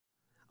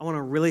I want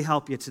to really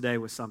help you today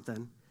with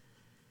something.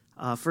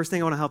 First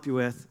thing I want to help you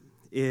with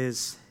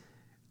is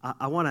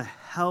I want to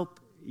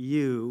help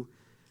you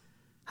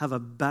have a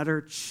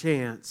better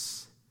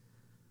chance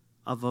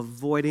of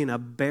avoiding a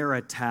bear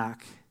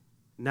attack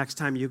next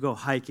time you go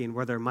hiking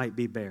where there might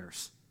be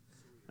bears.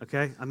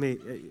 Okay? I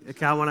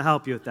want to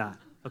help you with that.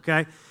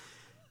 Okay?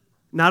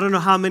 Now, I don't know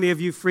how many of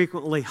you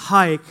frequently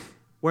hike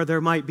where there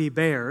might be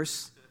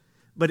bears,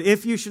 but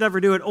if you should ever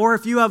do it, or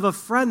if you have a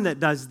friend that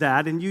does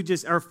that and you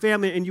just, or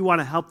family, and you want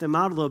to help them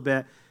out a little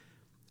bit,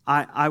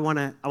 I want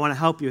to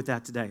help you with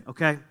that today,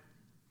 okay?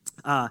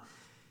 And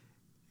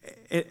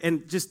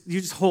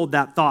you just hold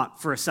that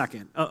thought for a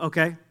second,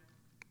 okay?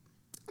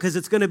 Because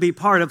it's going to be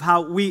part of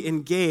how we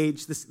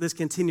engage this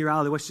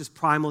continuality, what's just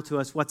primal to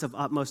us, what's of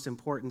utmost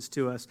importance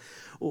to us.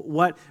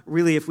 What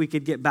really, if we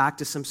could get back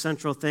to some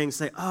central things,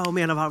 say, oh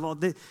man,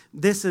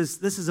 this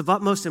is of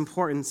utmost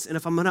importance, and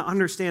if I'm going to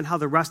understand how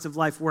the rest of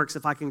life works,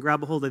 if I can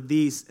grab a hold of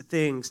these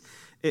things,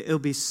 it'll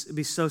be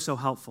so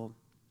helpful.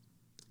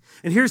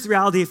 And here's the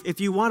reality: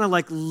 if you want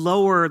to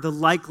lower the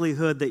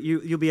likelihood that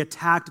you'll be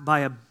attacked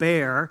by a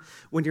bear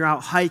when you're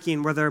out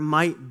hiking where there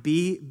might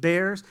be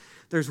bears,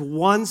 there's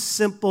one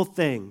simple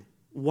thing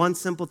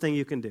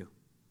you can do.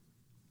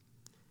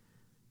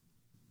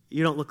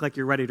 You don't look like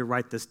you're ready to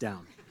write this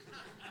down.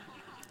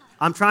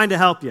 I'm trying to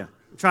help you,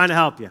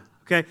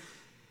 okay?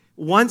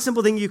 One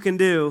simple thing you can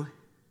do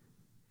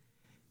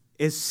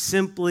is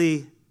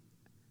simply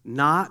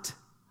not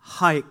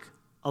hike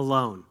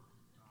alone.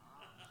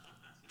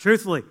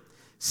 Truthfully,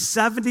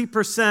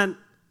 70%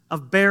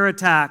 of bear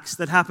attacks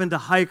that happen to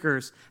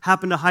hikers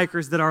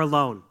that are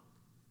alone.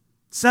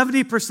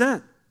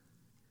 70%.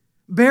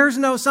 Bears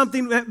know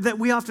something that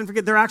we often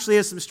forget. There actually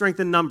is some strength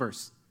in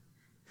numbers.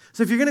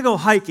 So if you're going to go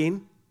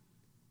hiking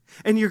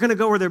and you're going to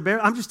go where there are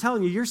bears, I'm just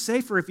telling you, you're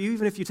safer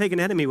even if you take an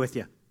enemy with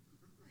you.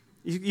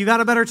 You got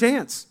a better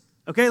chance.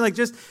 Okay,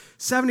 just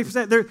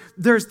 70%.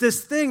 There's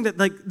this thing that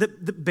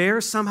the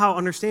bears somehow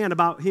understand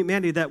about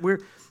humanity, that we're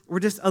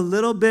just a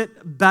little bit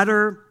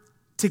better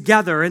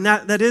together, and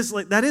that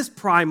is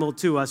primal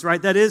to us,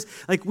 right? That is,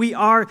 we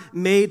are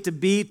made to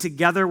be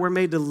together. We're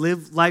made to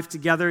live life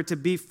together, to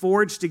be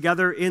forged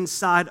together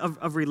inside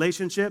of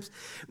relationships.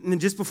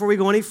 And just before we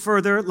go any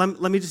further,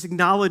 let me just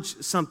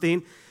acknowledge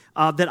something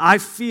that I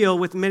feel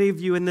with many of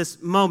you in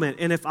this moment.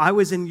 And if I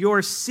was in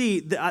your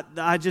seat,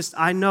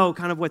 I know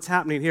kind of what's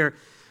happening here.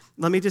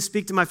 Let me just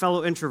speak to my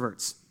fellow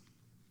introverts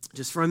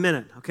just for a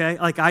minute, okay?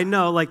 I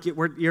know,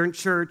 you're in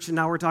church, and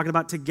now we're talking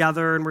about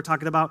together, and we're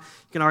talking about,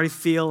 you can already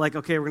feel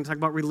okay, we're going to talk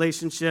about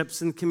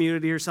relationships and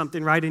community or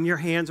something, right? And your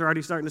hands are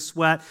already starting to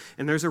sweat,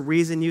 and there's a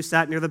reason you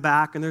sat near the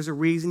back, and there's a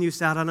reason you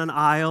sat on an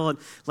aisle, and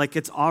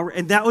it's all,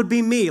 and that would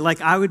be me.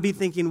 I would be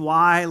thinking,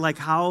 why?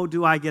 How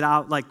do I get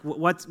out?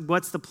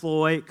 What's the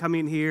ploy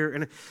coming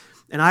here?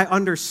 And I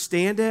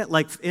understand it,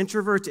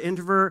 introvert to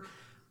introvert,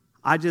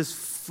 I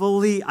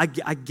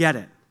get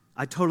it.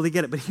 I totally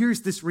get it. But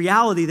here's this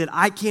reality that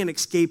I can't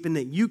escape and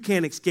that you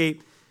can't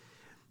escape.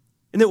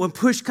 And that when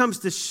push comes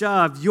to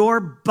shove, your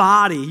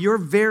body, your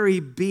very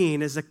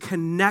being is a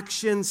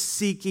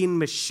connection-seeking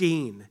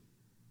machine.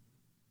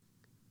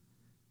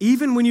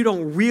 Even when you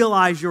don't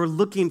realize you're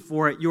looking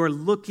for it, you're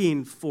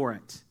looking for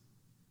it.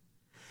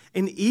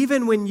 And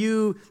even when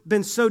you've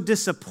been so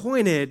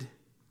disappointed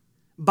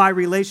by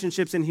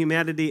relationships and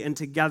humanity and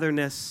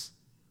togetherness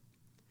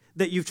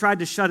that you've tried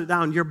to shut it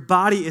down, your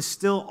body is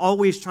still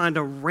always trying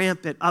to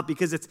ramp it up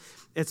because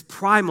it's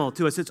primal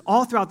to us. It's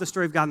all throughout the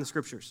story of God in the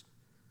Scriptures.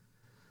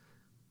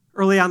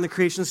 Early on in the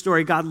creation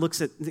story, God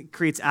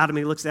creates Adam, and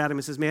he looks at Adam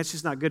and says, man, it's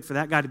just not good for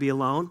that guy to be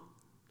alone.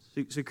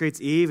 So he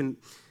creates Eve, and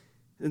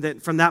then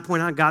from that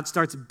point on, God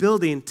starts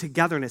building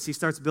togetherness. He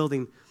starts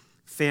building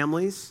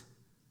families,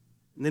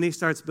 and then he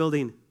starts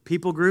building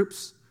people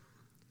groups,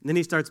 and then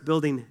he starts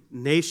building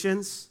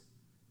nations.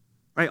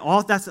 Right?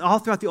 That's all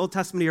throughout the Old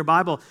Testament of your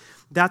Bible.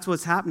 That's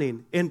what's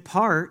happening. In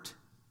part,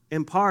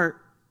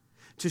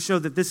 to show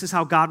that this is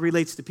how God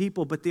relates to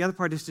people, but the other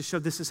part is to show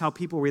this is how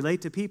people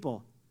relate to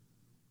people.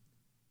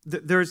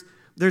 There's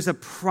a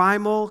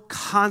primal,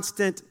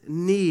 constant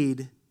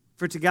need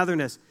for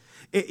togetherness.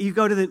 You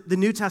go to the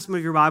New Testament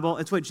of your Bible,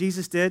 it's what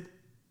Jesus did.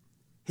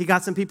 He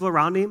got some people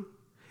around him.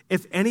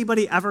 If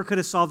anybody ever could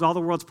have solved all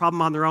the world's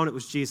problem on their own, it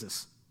was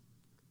Jesus.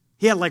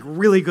 He had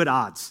really good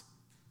odds.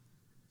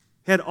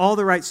 He had all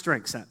the right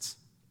strength sets.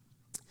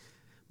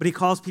 But he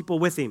calls people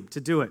with him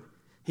to do it.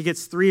 He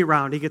gets 3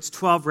 around, he gets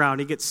 12 around,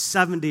 he gets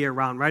 70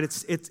 around, right?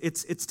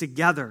 It's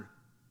together.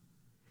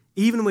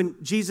 Even when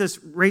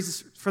Jesus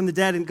raises from the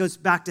dead and goes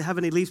back to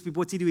heaven, he leaves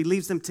people. What's he do? He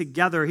leaves them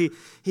together. He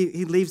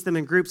leaves them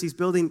in groups. He's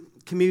building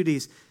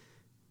communities.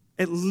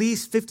 At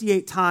least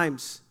 58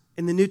 times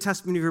in the New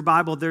Testament of your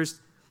Bible, there's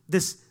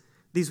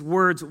these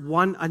words,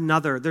 one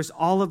another. There's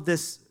all of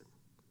this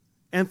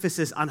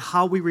emphasis on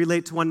how we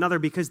relate to one another,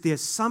 because the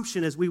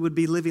assumption is we would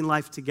be living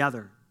life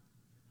together.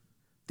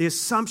 The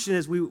assumption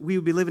is we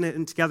would be living it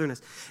in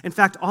togetherness. In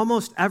fact,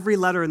 almost every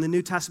letter in the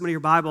New Testament of your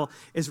Bible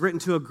is written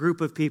to a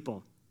group of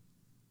people.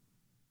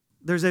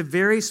 There's a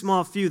very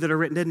small few that are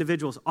written to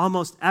individuals.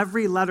 Almost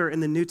every letter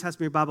in the New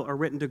Testament Bible are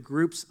written to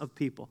groups of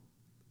people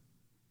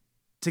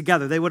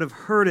together. They would have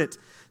heard it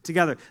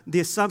together.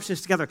 The assumption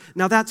is together.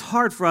 Now, that's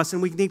hard for us,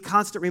 and we need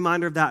constant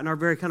reminder of that in our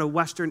very kind of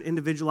Western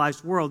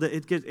individualized world.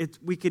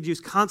 We could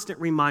use constant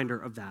reminder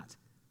of that.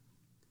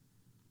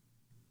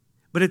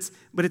 But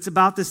it's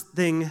about this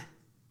thing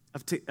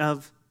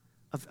of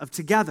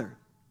together.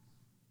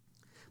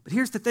 But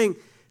here's the thing.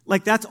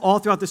 Like, that's all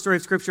throughout the story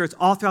of Scripture. It's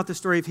all throughout the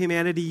story of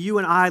humanity. You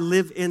and I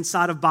live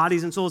inside of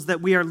bodies and souls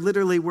that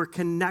we're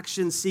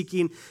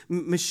connection-seeking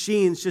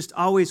machines, just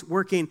always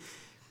working.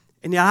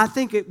 And yeah, I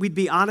think we'd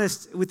be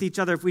honest with each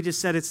other if we just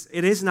said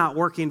it is not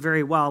working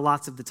very well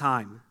lots of the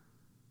time.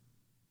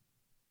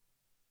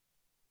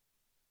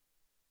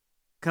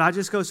 Could I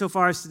just go so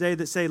far as today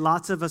that say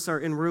lots of us are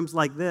in rooms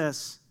like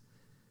this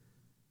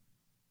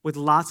with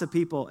lots of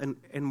people,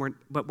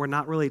 but we're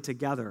not really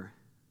together?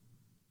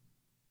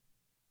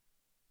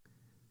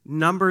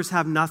 Numbers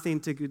have nothing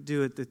to do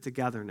with the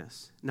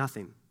togetherness.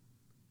 Nothing.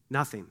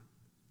 Nothing. You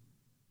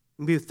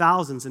can be with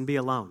thousands and be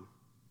alone.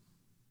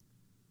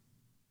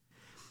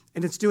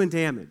 And it's doing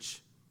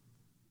damage.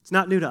 It's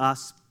not new to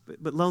us,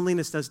 but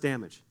loneliness does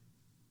damage.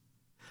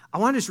 I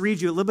want to just read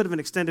you a little bit of an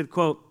extended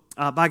quote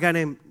by a guy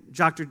named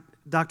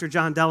Dr.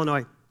 John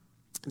Delaney.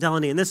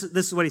 And this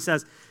is what he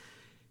says.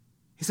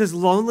 He says,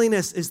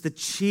 loneliness is the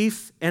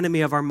chief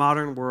enemy of our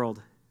modern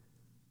world.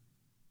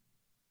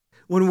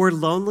 When we're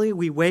lonely,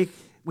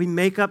 we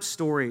make up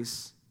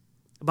stories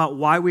about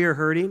why we are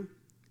hurting.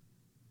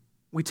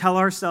 We tell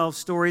ourselves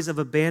stories of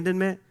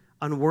abandonment,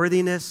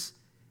 unworthiness,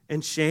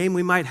 and shame.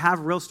 We might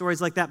have real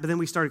stories like that, but then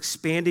we start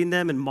expanding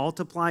them and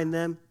multiplying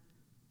them.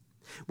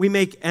 We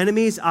make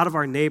enemies out of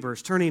our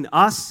neighbors, turning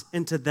us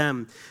into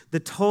them.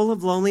 The toll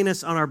of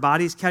loneliness on our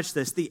bodies, catch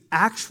this, the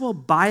actual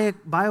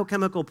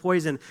biochemical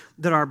poison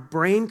that our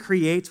brain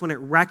creates when it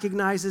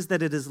recognizes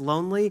that it is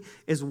lonely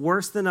is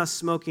worse than us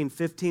smoking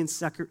 15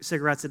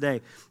 cigarettes a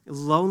day.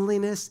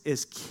 Loneliness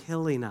is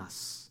killing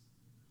us.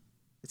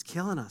 It's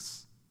killing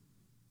us.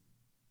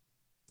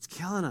 It's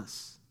killing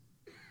us.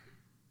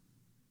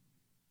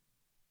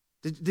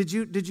 Did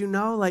you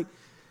know, like,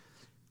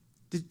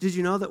 did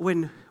you know that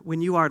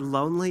when you are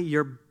lonely,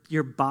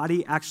 your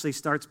body actually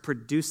starts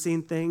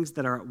producing things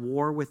that are at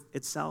war with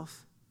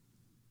itself?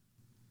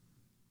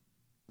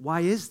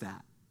 Why is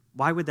that?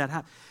 Why would that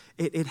happen?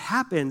 It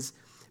happens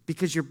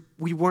because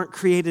we weren't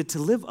created to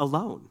live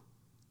alone.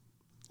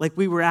 Like,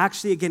 we were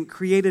actually, again,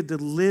 created to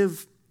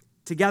live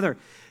together.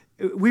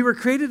 We were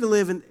created to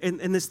live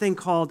in this thing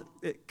called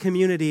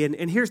community.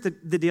 And here's the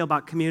deal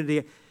about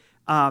community.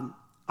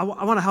 I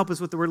want to help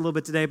us with the word a little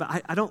bit today,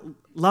 but I don't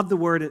love the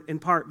word in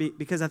part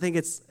because I think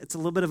it's a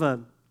little bit of a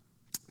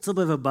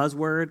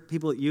buzzword.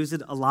 People use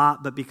it a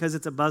lot, but because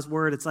it's a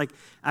buzzword, it's like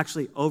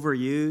actually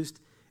overused.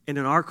 And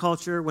in our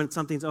culture, when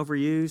something's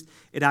overused,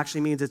 it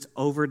actually means it's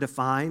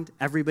overdefined.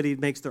 Everybody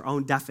makes their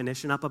own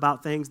definition up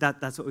about things.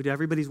 That's what we do.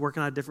 Everybody's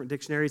working on different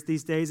dictionaries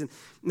these days, and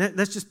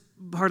that's just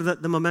part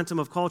of the momentum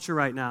of culture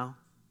right now.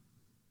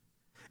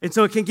 And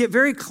so it can get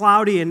very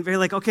cloudy and very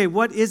like, okay,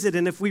 what is it?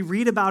 And if we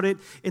read about it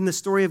in the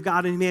story of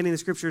God and humanity in the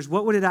Scriptures,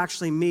 what would it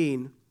actually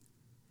mean?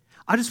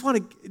 I just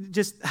want to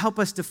just help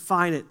us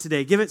define it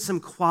today. Give it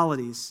some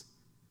qualities.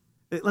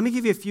 Let me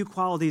give you a few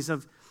qualities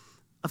of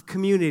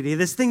community,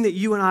 this thing that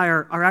you and I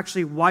are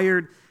actually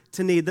wired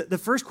to need. The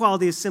first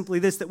quality is simply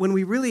this, that when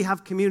we really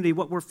have community,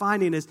 what we're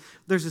finding is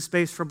there's a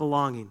space for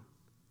belonging.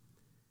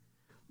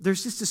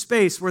 There's just a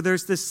space where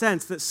there's this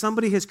sense that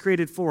somebody has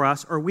created for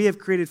us, or we have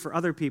created for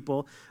other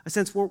people, a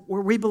sense where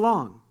we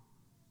belong.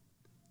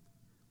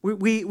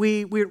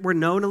 We're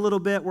known a little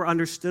bit, we're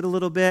understood a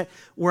little bit,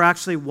 we're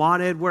actually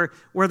wanted,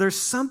 where there's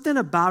something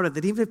about it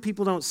that even if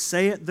people don't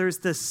say it, there's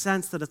this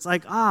sense that it's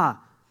like,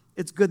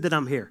 it's good that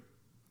I'm here.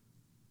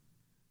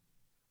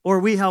 Or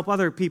we help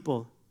other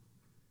people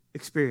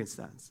experience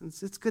that.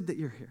 It's good that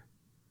you're here.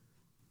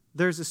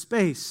 There's a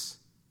space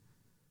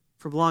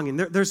for belonging.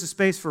 There's a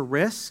space for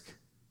risk.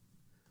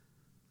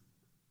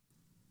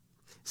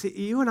 See,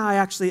 you and I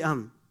actually,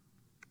 part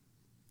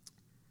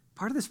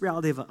of this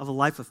reality of a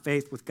life of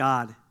faith with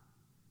God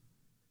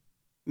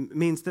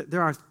means that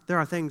there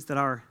are things that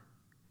are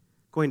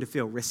going to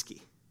feel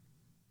risky.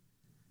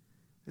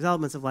 There's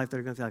elements of life that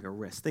are going to feel like a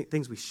risk.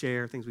 Things we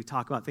share, things we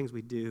talk about, things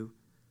we do,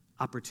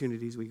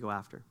 opportunities we go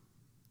after.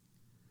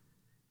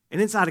 And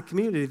inside a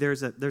community,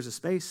 there's a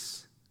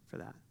space for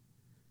that.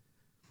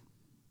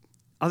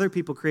 Other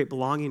people create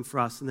belonging for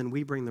us, and then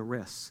we bring the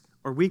risk.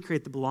 Or we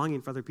create the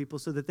belonging for other people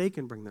so that they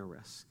can bring their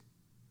risk.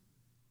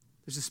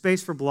 There's a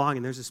space for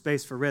belonging, there's a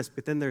space for risk,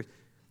 but then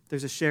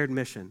there's a shared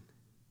mission.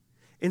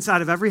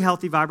 Inside of every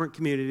healthy, vibrant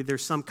community,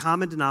 there's some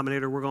common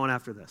denominator. We're going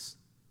after this.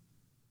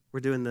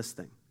 We're doing this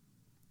thing.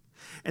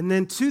 And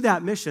then to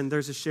that mission,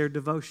 there's a shared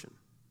devotion.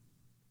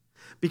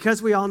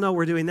 Because we all know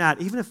we're doing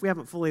that, even if we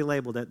haven't fully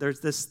labeled it,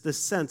 there's this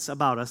sense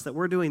about us that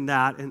we're doing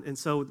that, and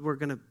so we're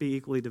going to be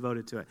equally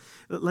devoted to it.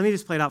 Let me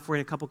just play it out for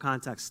you in a couple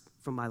contexts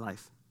from my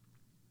life.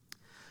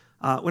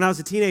 When I was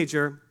a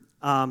teenager,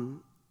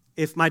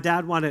 if my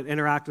dad wanted to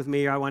interact with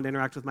me or I wanted to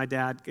interact with my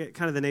dad,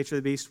 kind of the nature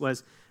of the beast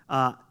was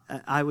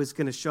I was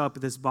going to show up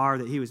at this bar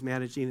that he was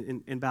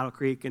managing in Battle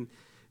Creek, and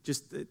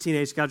just a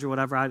teenage schedule or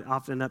whatever, I'd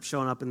often end up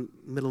showing up in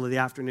the middle of the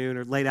afternoon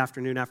or late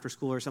afternoon after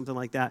school or something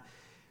like that.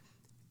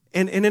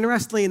 And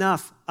interestingly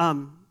enough,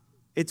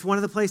 it's one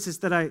of the places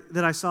that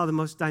I saw the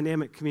most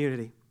dynamic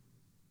community.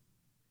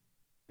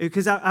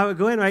 Because I would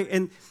go in, right,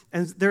 and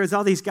there was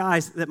all these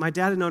guys that my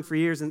dad had known for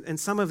years, and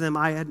some of them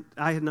I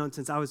had known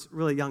since I was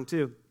really young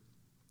too.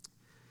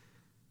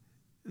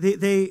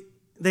 They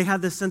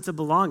had this sense of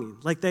belonging,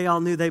 like they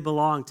all knew they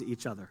belonged to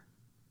each other.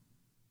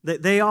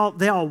 They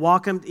all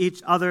welcomed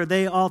each other.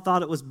 They all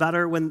thought it was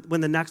better when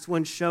the next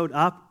one showed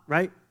up,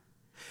 right?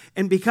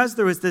 And because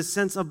there was this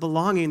sense of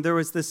belonging, there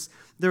was this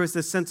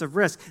sense of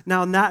risk.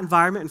 Now, in that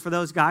environment, and for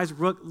those guys,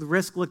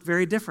 risk looked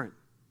very different.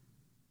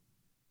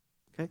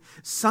 Okay?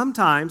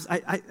 Sometimes,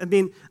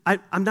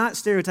 I'm not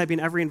stereotyping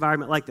every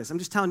environment like this. I'm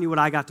just telling you what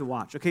I got to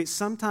watch. Okay?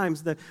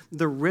 Sometimes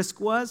the risk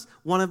was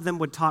one of them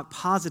would talk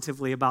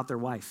positively about their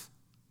wife.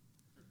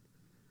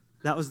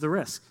 That was the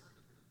risk.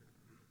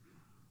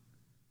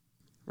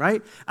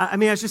 Right?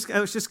 It was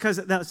just because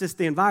that was just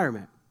the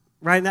environment.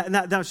 Right? And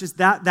that was just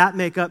that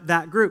make up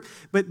that group.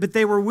 But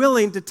they were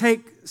willing to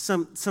take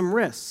some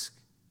risk.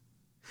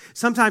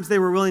 Sometimes they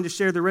were willing to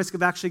share the risk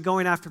of actually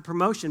going after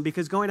promotion,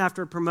 because going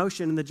after a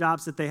promotion in the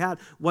jobs that they had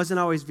wasn't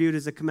always viewed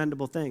as a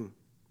commendable thing.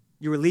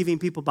 You were leaving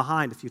people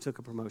behind if you took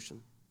a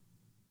promotion.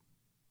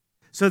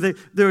 So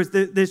there's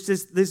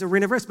this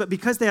arena of risk. But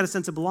because they had a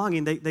sense of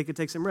belonging, they could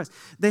take some risk.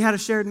 They had a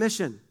shared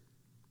mission.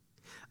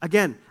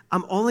 Again,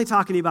 I'm only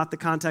talking about the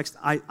context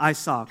I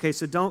saw, okay?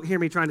 So don't hear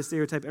me trying to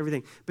stereotype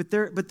everything. But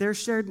their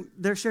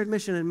shared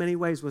mission in many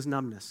ways was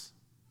numbness.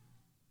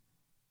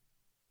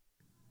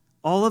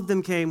 All of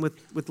them came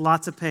with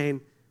lots of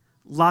pain,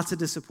 lots of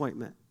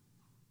disappointment,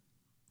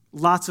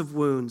 lots of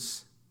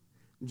wounds,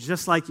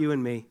 just like you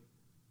and me.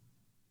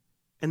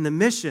 And the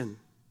mission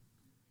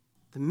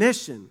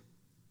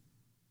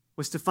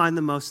was to find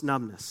the most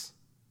numbness.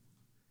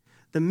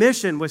 The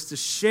mission was to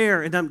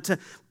share and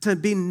to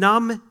be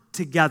numb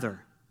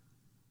together,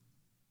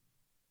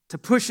 to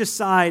push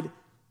aside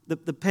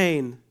the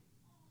pain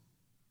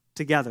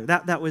together.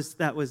 That was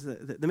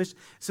the mission.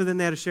 So then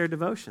they had a shared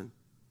devotion.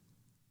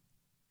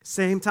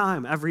 Same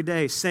time, every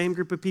day, same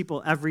group of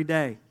people every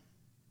day.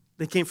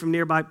 They came from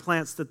nearby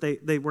plants that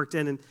they worked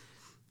in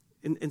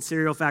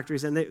cereal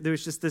factories, and there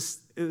was just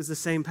this. It was the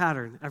same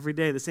pattern every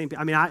day. The same.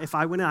 If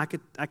I went in,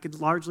 I could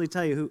largely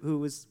tell you who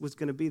was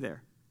going to be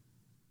there.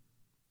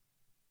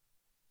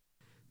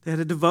 They had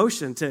a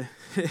devotion to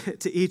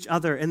each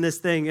other in this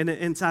thing and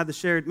inside the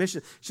shared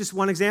mission. It's just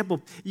one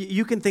example.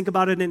 You can think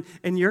about it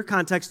in your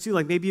context too.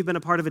 Like maybe you've been a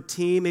part of a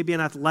team, maybe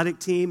an athletic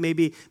team,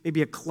 maybe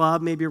a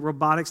club, maybe a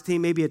robotics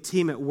team, maybe a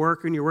team at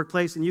work or in your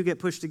workplace, and you get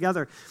pushed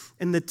together.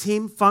 And the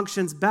team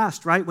functions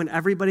best, right? When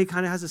everybody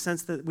kind of has a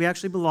sense that we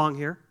actually belong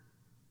here.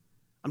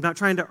 I'm not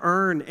trying to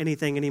earn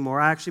anything anymore.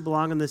 I actually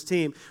belong on this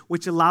team,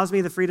 which allows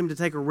me the freedom to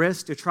take a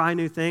risk, to try a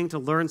new thing, to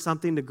learn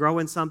something, to grow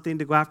in something,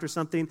 to go after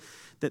something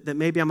that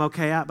maybe I'm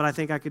okay at, but I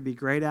think I could be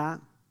great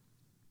at.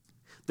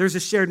 There's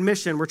a shared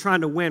mission. We're trying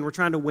to win. We're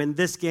trying to win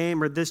this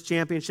game or this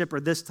championship or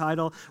this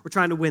title. We're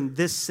trying to win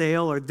this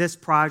sale or this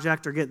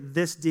project or get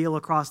this deal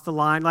across the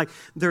line. Like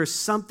there's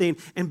something,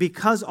 and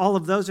because all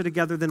of those are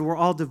together, then we're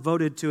all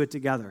devoted to it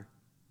together.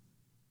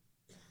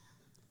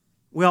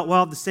 We all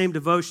have the same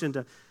devotion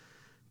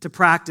to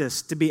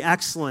practice, to be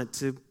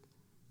excellent,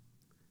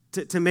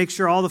 to make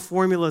sure all the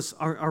formulas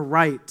are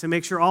right, to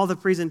make sure all the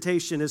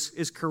presentation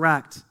is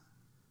correct.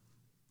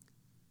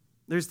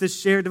 There's this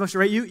shared devotion,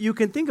 right? You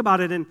can think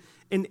about it in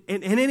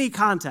any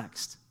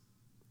context.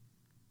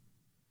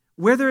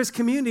 Where there is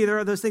community, there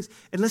are those things.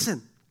 And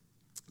listen.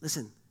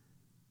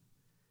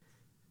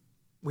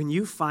 When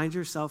you find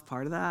yourself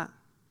part of that,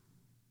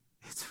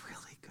 it's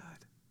really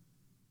good.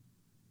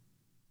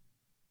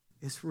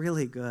 It's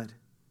really good.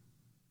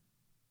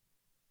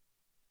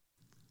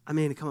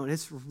 Come on,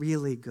 it's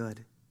really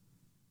good.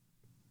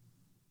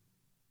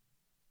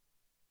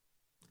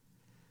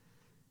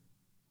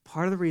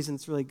 Part of the reason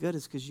it's really good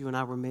is because you and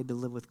I were made to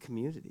live with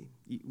community.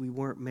 We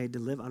weren't made to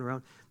live on our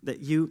own.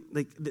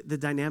 The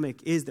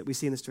dynamic is that we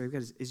see in the story of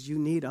God is you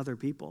need other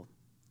people.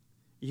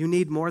 You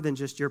need more than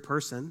just your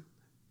person.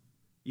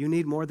 You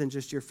need more than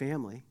just your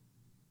family.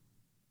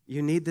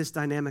 You need this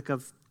dynamic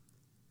of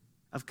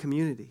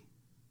community,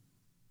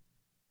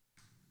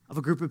 of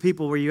a group of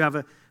people where you have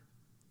a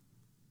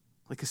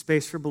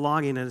space for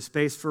belonging and a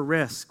space for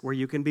risk, where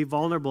you can be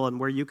vulnerable and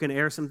where you can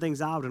air some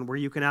things out and where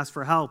you can ask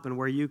for help and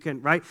where you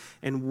can, right?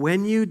 And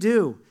when you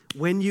do,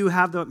 when you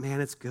have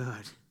it's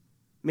good.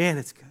 Man,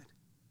 it's good.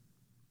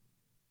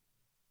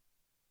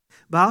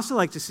 But I also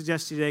like to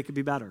suggest to you today it could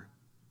be better.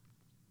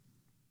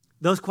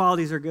 Those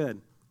qualities are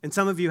good. And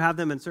some of you have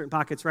them in certain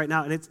pockets right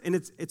now, and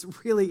it's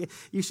really,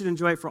 you should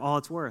enjoy it for all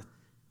it's worth.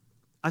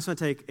 I just want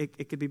to tell you,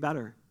 it could be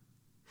better.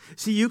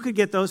 See, you could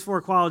get those 4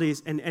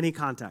 qualities in any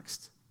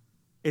context.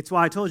 It's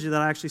why I told you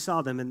that I actually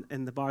saw them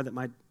in the bar that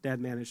my dad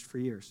managed for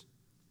years.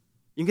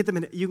 You can get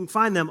them you can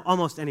find them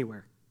almost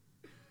anywhere.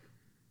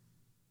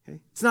 Okay?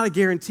 It's not a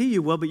guarantee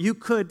you will, but you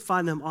could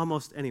find them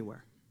almost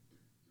anywhere.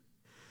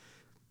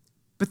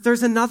 But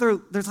there's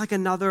like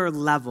another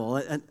level.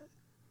 And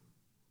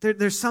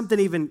there's something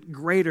even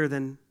greater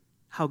than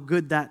how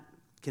good that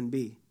can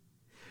be.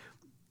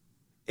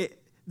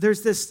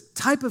 There's this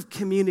type of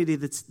community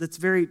that's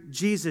very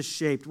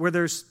Jesus-shaped, where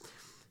there's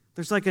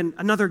like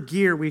another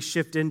gear we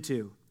shift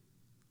into,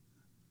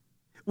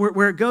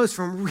 where it goes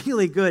from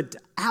really good to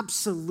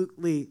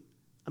absolutely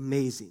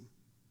amazing.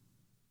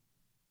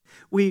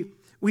 We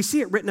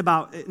see it written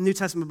about in the New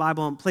Testament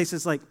Bible in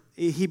places like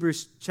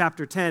Hebrews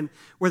chapter 10,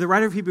 where the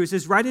writer of Hebrews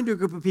is writing to a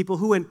group of people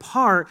who in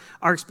part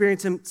are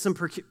experiencing some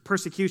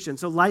persecution.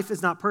 So life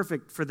is not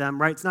perfect for them,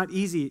 right? It's not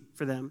easy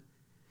for them.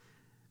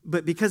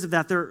 But because of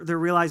that, they're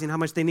realizing how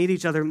much they need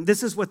each other.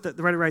 This is what the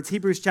writer writes,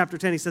 Hebrews chapter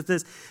 10. He says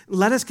this,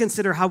 let us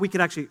consider how we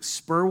could actually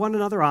spur one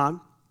another on. And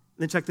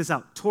then check this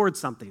out, towards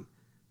something,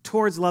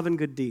 towards love and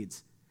good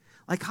deeds.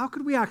 Like, how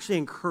could we actually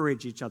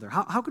encourage each other?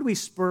 How could we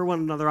spur one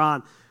another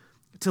on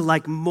to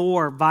like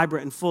more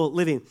vibrant and full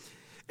living?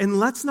 And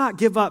let's not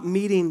give up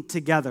meeting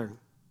together,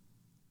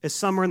 as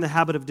some are in the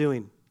habit of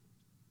doing.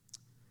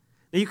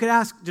 Now, you could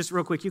ask, just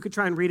real quick, you could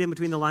try and read in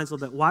between the lines a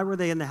little bit. Why were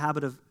they in the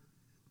habit of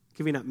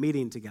giving up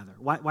meeting together?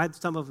 Why did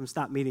some of them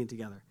stop meeting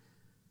together?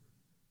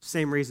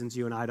 Same reasons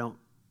you and I don't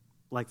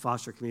like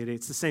foster community.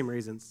 It's the same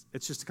reasons.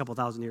 It's just a couple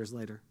thousand years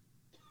later.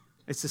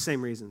 It's the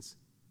same reasons.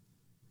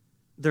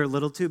 They're a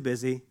little too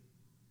busy,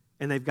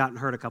 and they've gotten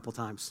hurt a couple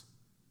times.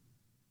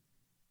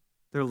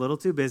 They're a little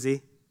too busy,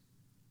 and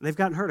they've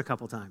gotten hurt a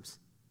couple times.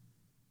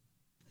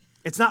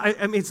 It's not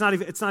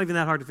even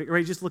that hard to figure,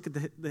 right? Just look at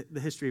the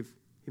history of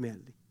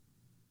humanity.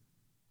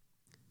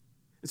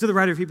 And so the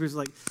writer of Hebrews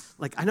is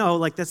like, I know,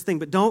 like that's the thing,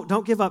 but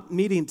don't give up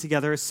meeting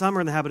together, as some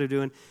are in the habit of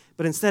doing,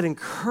 but instead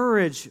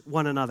encourage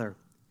one another.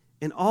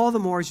 And all the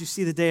more as you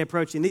see the day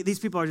approaching. These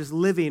people are just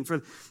living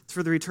for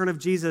the return of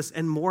Jesus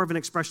and more of an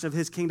expression of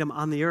his kingdom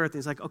on the earth. And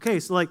he's like, okay,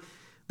 so like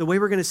the way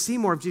we're going to see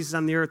more of Jesus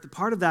on the earth, the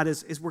part of that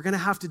is we're going to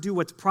have to do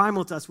what's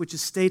primal to us, which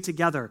is stay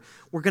together.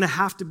 We're going to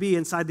have to be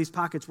inside these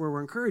pockets where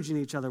we're encouraging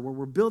each other, where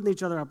we're building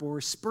each other up, where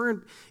we're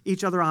spurring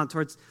each other on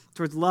towards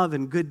love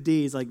and good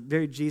deeds, like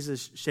very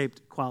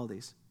Jesus-shaped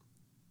qualities.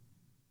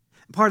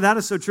 And part of that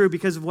is so true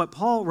because of what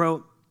Paul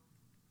wrote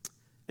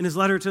in his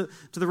letter to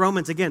the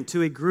Romans, again,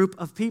 to a group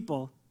of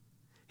people.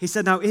 He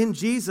said, now in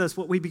Jesus,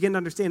 what we begin to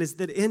understand is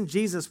that in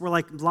Jesus, we're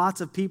like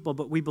lots of people,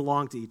 but we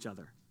belong to each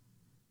other.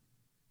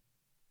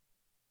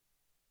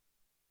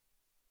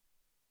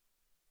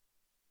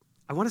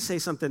 I want to say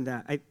something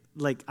that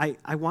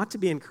I want to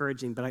be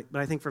encouraging, but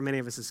I think for many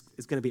of us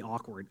it's going to be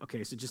awkward.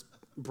 Okay, so just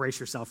brace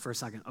yourself for a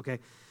second, okay?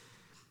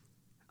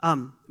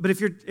 But if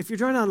you're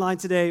joining online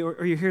today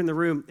or you're here in the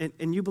room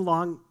and you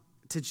belong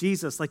to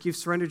Jesus, like you've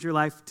surrendered your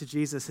life to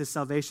Jesus, his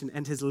salvation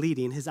and his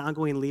leading, his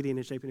ongoing leading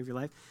and shaping of your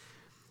life,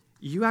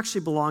 you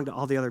actually belong to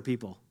all the other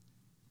people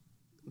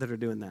that are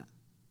doing that.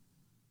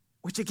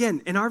 Which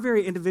again, in our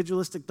very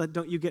individualistic, but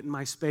don't you get in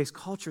my space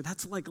culture,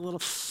 that's like a little,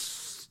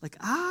 like,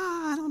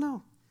 I don't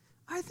know.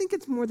 I think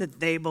it's more that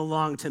they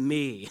belong to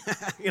me,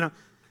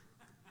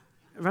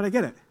 Right, I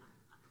get it.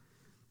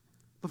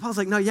 But Paul's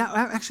like, no, yeah,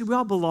 actually, we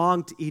all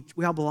belong to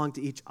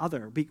each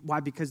other. Why?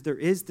 Because there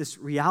is this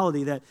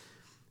reality that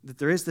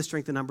there is the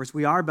strength in numbers.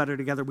 We are better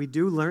together. We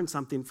do learn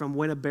something from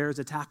when a bears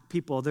attack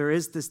people. There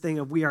is this thing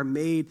of we are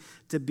made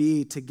to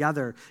be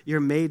together. You're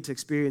made to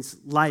experience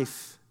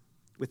life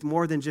with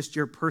more than just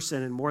your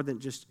person and more than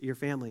just your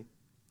family.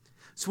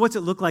 So what's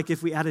it look like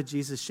if we add a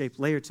Jesus-shaped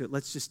layer to it?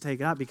 Let's just take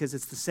it out because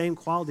it's the same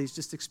qualities,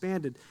 just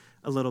expanded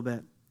a little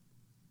bit.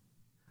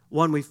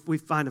 One, we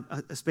find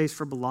a space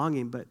for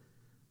belonging, but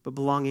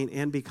belonging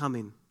and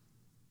becoming.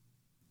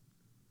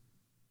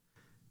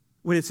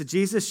 When it's a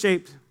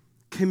Jesus-shaped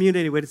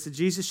community, when it's a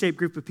Jesus-shaped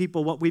group of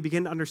people, what we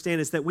begin to understand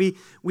is that we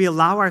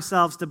allow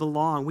ourselves to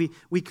belong.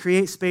 We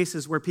create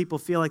spaces where people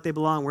feel like they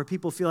belong, where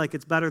people feel like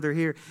it's better they're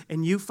here,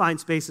 and you find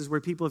spaces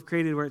where people have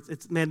created where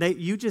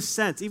you just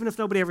sense, even if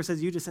nobody ever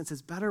says, you just sense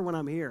it's better when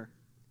I'm here.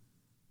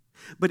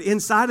 But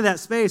inside of that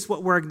space,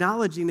 what we're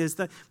acknowledging is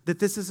that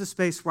this is a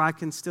space where I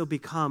can still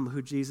become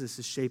who Jesus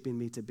is shaping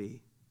me to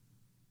be.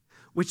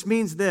 Which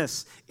means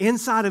this,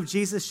 inside of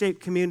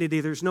Jesus-shaped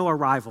community, there's no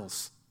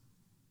arrivals.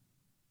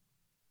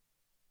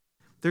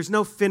 There's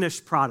no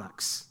finished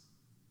products.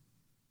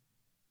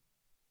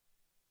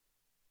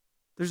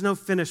 There's no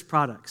finished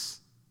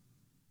products.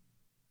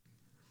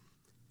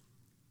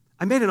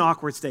 I made an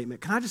awkward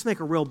statement. Can I just make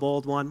a real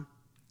bold one?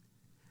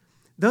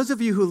 Those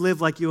of you who live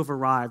like you have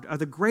arrived are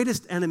the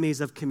greatest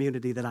enemies of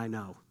community that I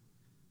know.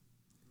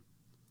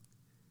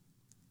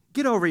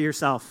 Get over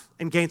yourself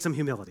and gain some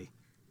humility.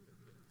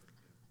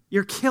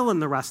 You're killing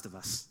the rest of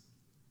us.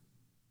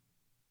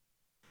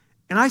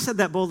 And I said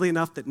that boldly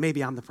enough that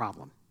maybe I'm the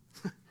problem.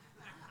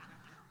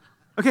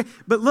 Okay,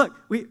 but look,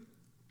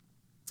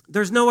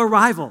 there's no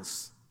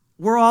arrivals.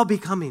 We're all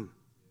becoming.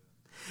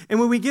 And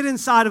when we get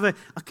inside of a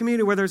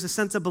community where there's a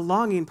sense of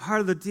belonging,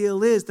 part of the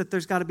deal is that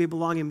there's got to be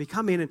belonging and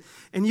becoming.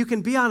 And you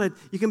can be on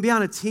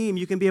a team,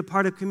 you can be a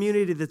part of a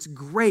community that's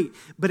great,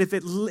 but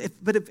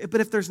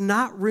if there's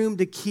not room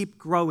to keep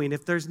growing,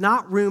 if there's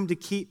not room to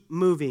keep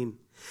moving,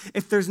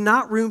 if there's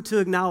not room to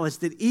acknowledge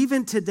that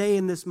even today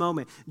in this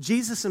moment,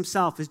 Jesus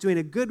himself is doing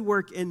a good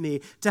work in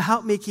me to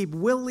help me keep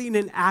willing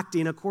and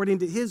acting according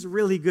to his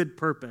really good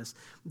purpose,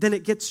 then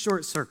it gets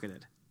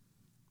short-circuited.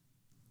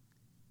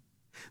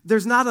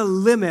 There's not a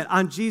limit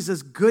on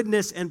Jesus'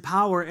 goodness and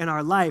power in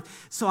our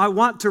life, so I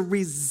want to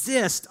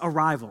resist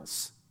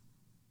arrivals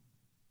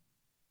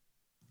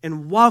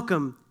and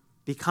welcome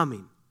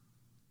becoming.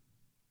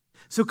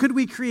 So could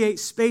we create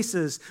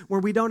spaces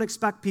where we don't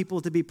expect people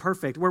to be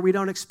perfect, where we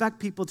don't expect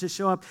people to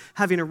show up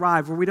having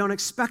arrived, where we don't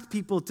expect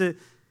people to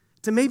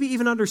maybe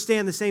even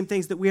understand the same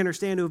things that we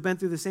understand, who have been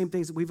through the same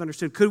things that we've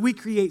understood? Could we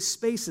create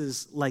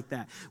spaces like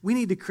that? We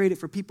need to create it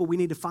for people. We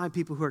need to find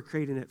people who are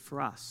creating it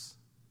for us.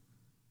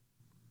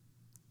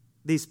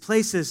 These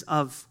places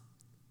of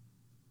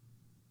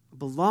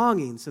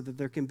belonging so that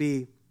there can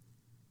be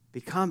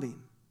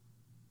becoming.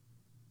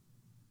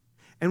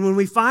 And when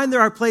we find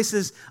there are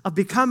places of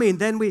becoming,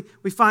 then we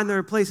find there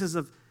are places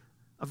of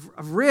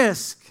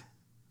risk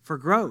for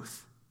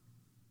growth.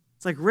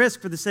 It's like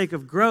risk for the sake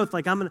of growth.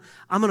 Like I'm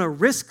gonna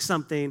risk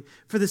something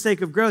for the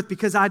sake of growth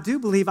because I do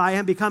believe I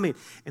am becoming.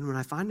 And when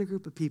I find a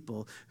group of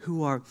people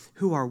who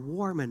are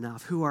warm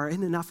enough, who are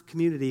in enough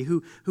community,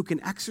 who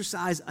can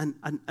exercise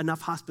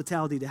enough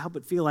hospitality to help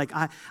it feel like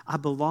I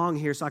belong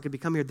here so I can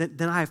become here,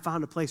 then I have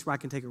found a place where I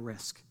can take a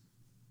risk.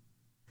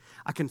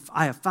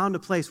 I have found a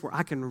place where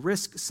I can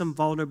risk some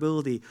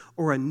vulnerability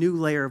or a new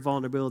layer of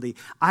vulnerability.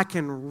 I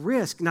can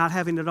risk not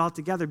having it all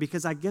together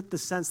because I get the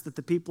sense that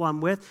the people I'm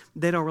with,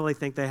 they don't really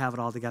think they have it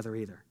all together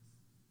either.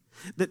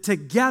 That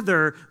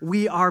together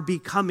we are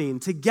becoming.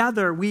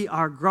 Together we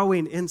are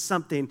growing in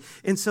something.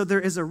 And so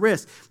there is a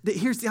risk.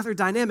 Here's the other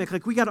dynamic.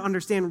 Like we got to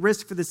understand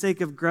risk for the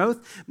sake of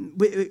growth.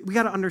 We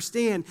got to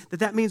understand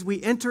that means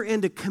we enter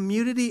into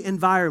community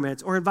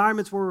environments or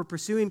environments where we're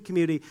pursuing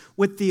community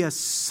with the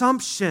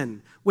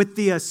assumption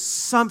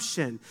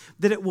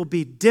that it will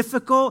be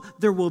difficult,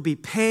 there will be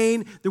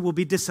pain, there will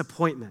be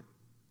disappointment.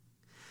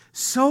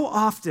 So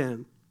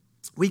often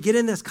we get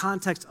in this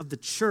context of the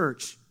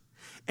church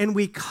and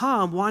we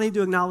come wanting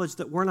to acknowledge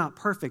that we're not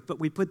perfect, but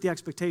we put the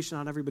expectation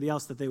on everybody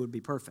else that they would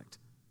be perfect.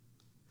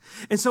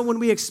 And so when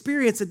we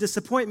experience a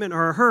disappointment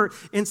or a hurt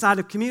inside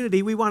of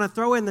community, we want to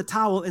throw in the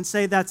towel and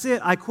say, that's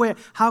it, I quit.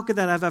 How could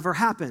that have ever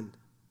happened?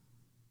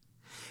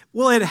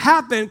 Well, it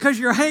happened because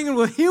you're hanging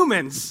with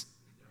humans.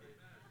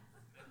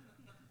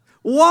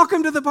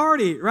 Welcome to the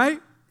party, right?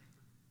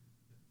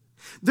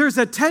 There's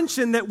a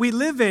tension that we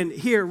live in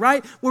here,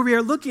 right? Where we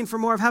are looking for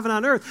more of heaven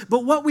on earth.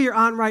 But what we are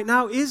on right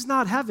now is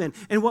not heaven,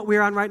 and what we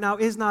are on right now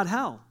is not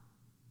hell.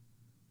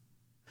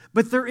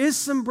 But there is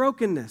some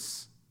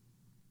brokenness.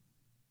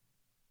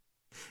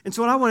 And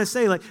so what I want to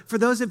say, like, for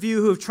those of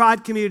you who have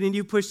tried community and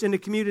you've pushed into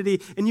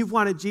community and you've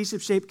wanted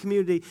Jesus-shaped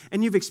community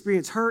and you've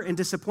experienced hurt and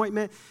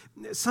disappointment,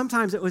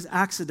 sometimes it was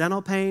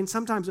accidental pain,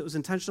 sometimes it was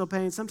intentional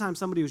pain, sometimes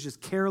somebody was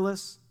just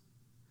careless.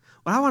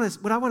 What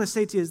I want to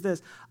say to you is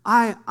this: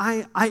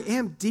 I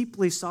am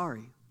deeply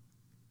sorry.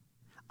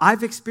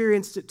 I've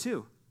experienced it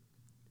too.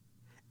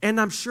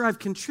 And I'm sure I've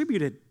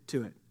contributed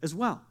to it as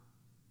well.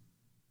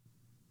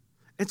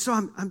 And so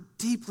I'm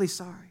deeply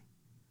sorry.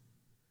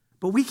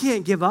 But we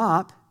can't give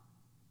up.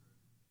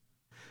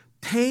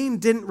 Pain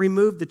didn't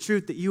remove the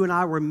truth that you and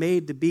I were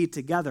made to be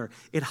together.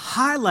 It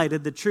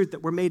highlighted the truth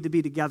that we're made to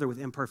be together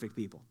with imperfect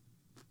people.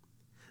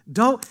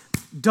 Don't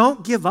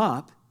give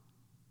up.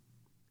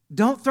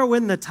 Don't throw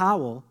in the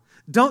towel.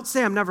 Don't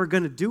say, I'm never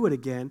going to do it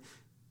again.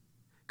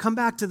 Come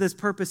back to this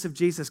purpose of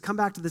Jesus. Come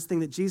back to this thing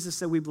that Jesus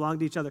said we belong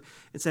to each other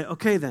and say,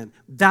 okay then,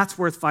 that's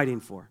worth fighting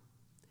for.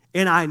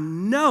 And I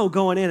know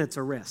going in it's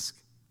a risk.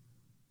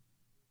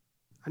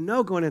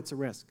 Now,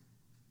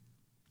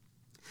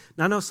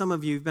 I know some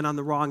of you have been on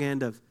the wrong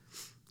end of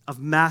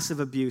massive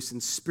abuse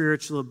and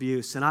spiritual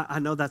abuse, and I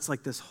know that's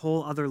like this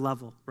whole other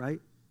level, right?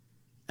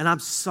 And I'm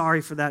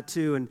sorry for that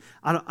too, and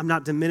I'm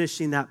not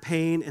diminishing that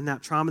pain and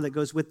that trauma that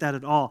goes with that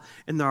at all.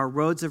 And there are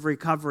roads of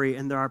recovery,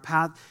 and there are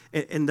paths,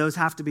 and those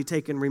have to be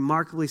taken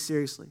remarkably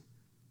seriously.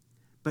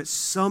 But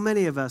so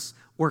many of us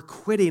were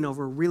quitting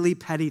over really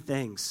petty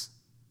things.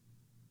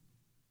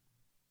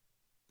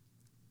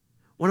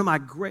 One of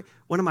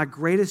my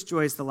greatest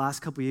joys the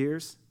last couple of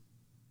years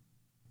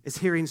is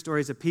hearing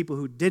stories of people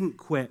who didn't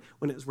quit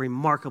when it was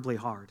remarkably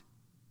hard.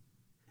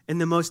 In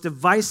the most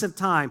divisive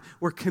time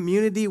where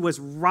community was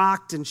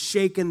rocked and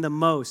shaken the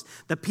most,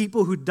 the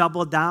people who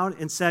doubled down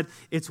and said,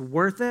 it's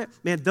worth it,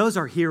 man, those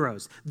are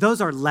heroes.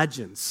 Those are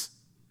legends.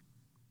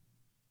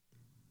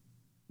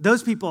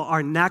 Those people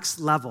are next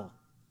level.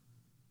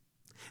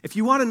 If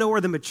you want to know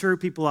where the mature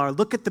people are,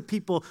 look at the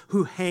people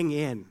who hang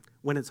in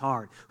when it's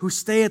hard, who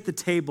stay at the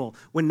table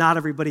when not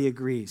everybody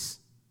agrees.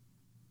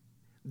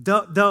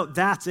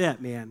 That's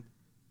it, man.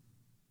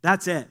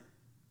 That's it.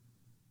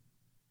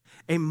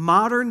 a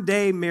modern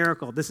day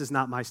miracle. This is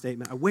not my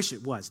statement. I wish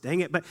it was,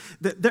 dang it. But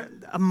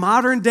a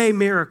modern day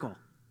miracle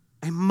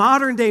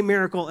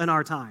in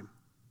our time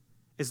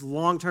is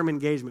long-term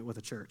engagement with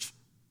a church.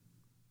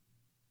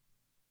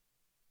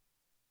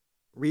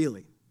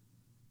 Really.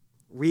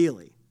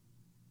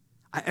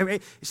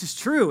 It's just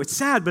true. It's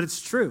sad, but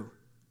it's true.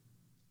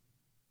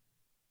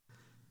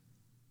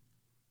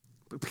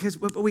 Because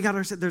we got to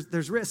understand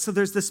there's risk. So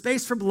there's the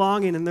space for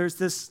belonging, and there's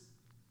this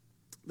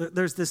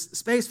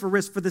space for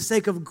risk for the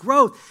sake of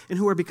growth in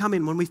who we're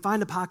becoming. When we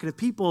find a pocket of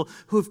people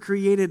who have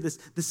created this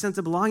sense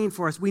of belonging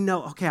for us, we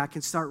know, okay, I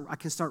can start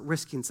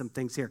risking some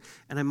things here.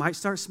 And I might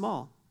start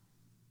small,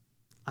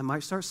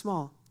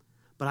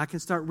 but I can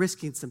start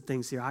risking some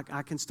things here.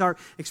 I can start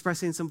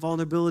expressing some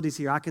vulnerabilities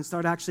here. I can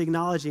start actually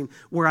acknowledging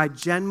where I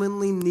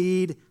genuinely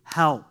need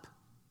help.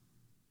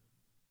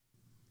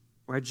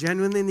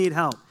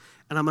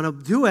 And I'm going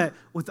to do it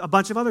with a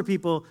bunch of other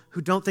people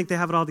who don't think they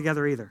have it all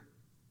together either.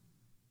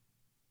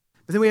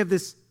 But then we have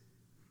this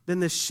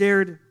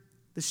shared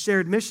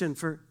mission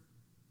for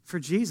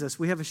Jesus.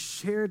 We have a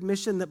shared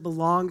mission that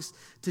belongs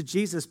to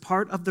Jesus.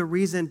 Part of the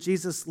reason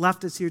Jesus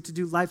left us here to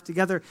do life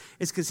together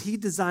is because he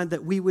designed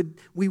that we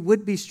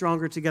would be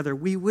stronger together.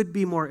 We would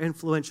be more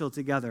influential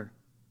together.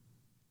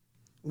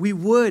 We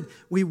would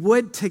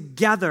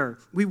together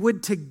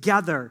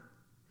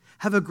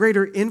have a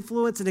greater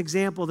influence and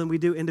example than we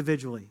do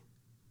individually.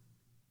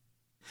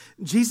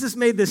 Jesus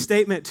made this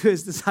statement to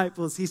his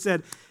disciples. He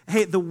said,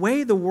 hey, the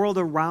way the world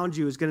around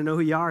you is going to know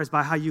who you are is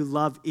by how you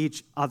love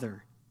each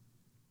other.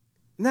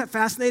 Isn't that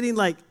fascinating?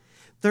 Like,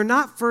 they're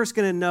not first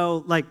going to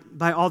know, like,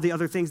 by all the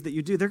other things that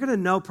you do. They're going to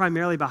know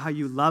primarily by how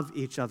you love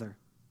each other.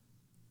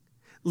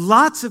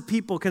 Lots of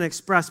people can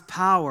express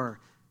power.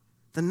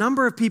 The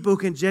number of people who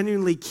can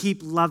genuinely keep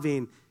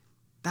loving,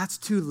 that's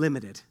too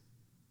limited.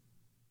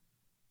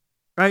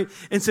 Right?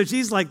 And so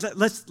Jesus is like,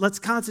 let's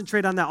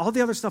concentrate on that. All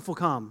the other stuff will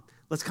come.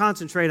 Let's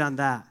concentrate on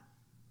that.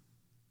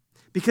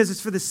 Because it's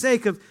for the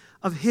sake of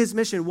his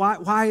mission.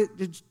 Why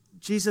did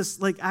Jesus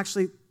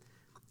actually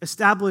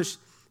establish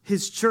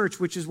his church,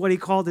 which is what he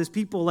called his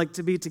people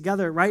to be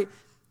together, right?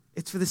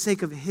 It's for the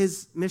sake of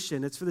his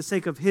mission. It's for the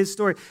sake of his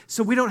story.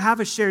 So we don't have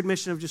a shared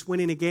mission of just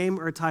winning a game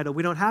or a title.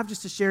 We don't have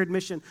just a shared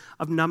mission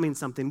of numbing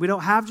something. We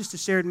don't have just a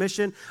shared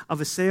mission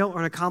of a sale or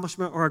an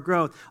accomplishment or a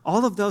growth.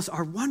 All of those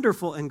are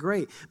wonderful and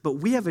great, but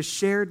we have a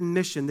shared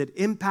mission that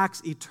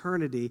impacts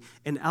eternity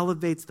and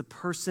elevates the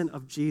person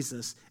of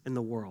Jesus in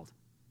the world.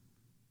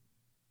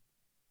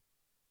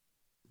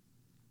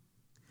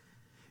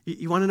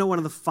 You want to know one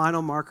of the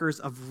final markers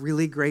of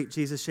really great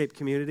Jesus-shaped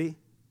community?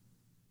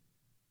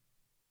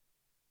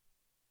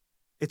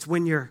 It's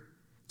when you're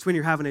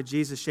having a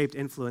Jesus-shaped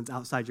influence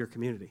outside your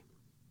community.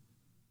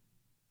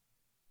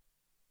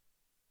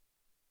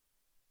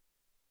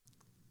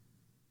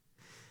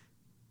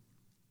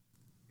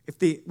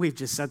 We've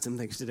just said some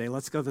things today.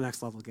 Let's go to the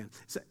next level again.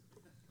 So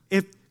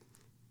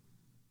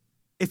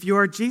if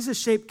your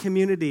Jesus-shaped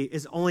community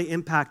is only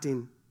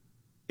impacting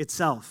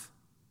itself,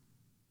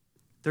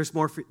 there's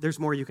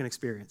more you can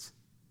experience.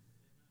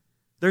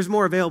 There's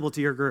more available to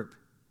your group.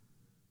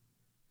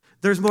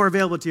 There's more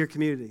available to your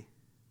community.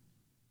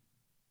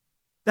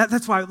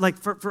 That's why,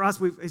 for us,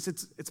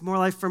 it's more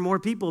life for more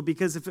people,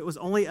 because if it was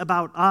only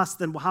about us,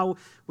 then how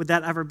would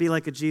that ever be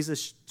like a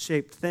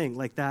Jesus-shaped thing?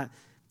 Like that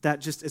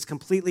just is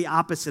completely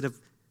opposite of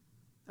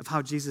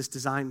how Jesus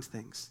designed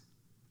things.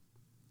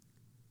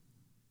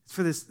 It's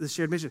for this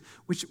shared mission,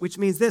 which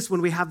means this: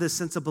 when we have this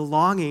sense of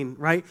belonging,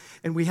 right,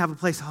 and we have a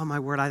place, oh my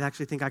word, I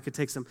actually think I could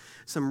take some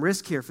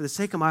risk here for the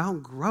sake of my own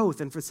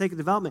growth and for the sake of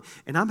development,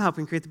 and I'm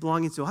helping create the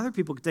belonging so other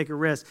people can take a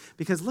risk.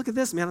 Because look at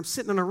this, man, I'm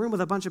sitting in a room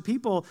with a bunch of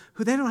people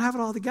who they don't have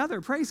it all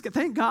together. Praise God,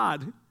 thank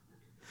God.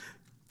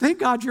 Thank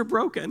God you're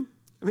broken.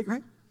 I mean,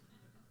 right?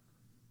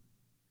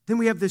 Then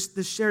we have this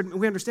shared,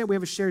 we understand we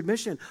have a shared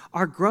mission.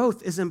 Our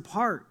growth is in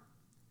part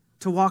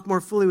to walk more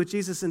fully with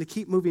Jesus and to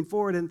keep moving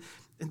forward and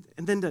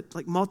then to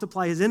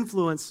multiply his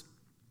influence.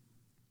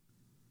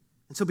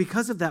 And so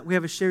because of that, we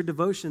have a shared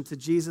devotion to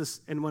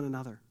Jesus and one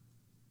another.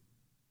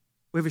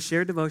 We have a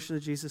shared devotion to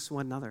Jesus and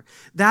one another.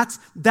 That's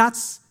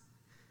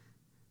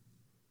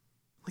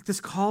like this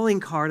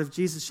calling card of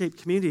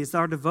Jesus-shaped community. Is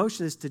our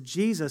devotion is to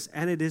Jesus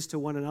and it is to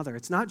one another.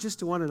 It's not just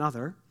to one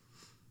another,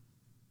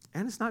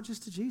 and it's not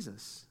just to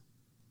Jesus.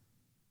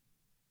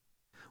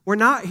 We're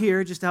not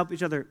here just to help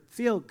each other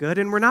feel good,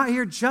 and we're not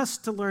here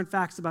just to learn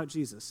facts about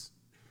Jesus.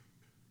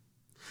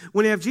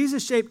 When we have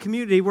Jesus-shaped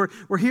community, we're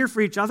here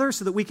for each other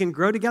so that we can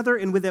grow together,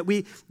 and that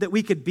we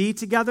could be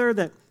together,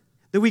 that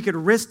we could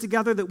risk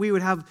together, that we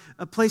would have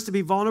a place to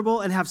be vulnerable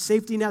and have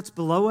safety nets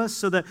below us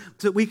so that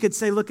we could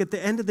say, look, at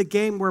the end of the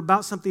game, we're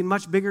about something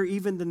much bigger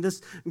even than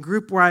this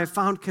group where I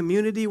found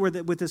community,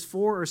 with this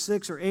 4 or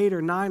 6 or 8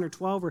 or 9 or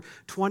 12 or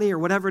 20 or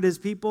whatever it is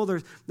people,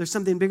 there's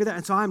something bigger there.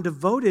 And so I'm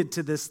devoted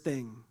to this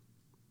thing.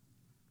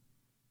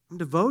 I'm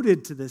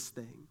devoted to this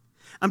thing.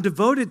 I'm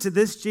devoted to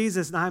this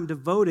Jesus, and I'm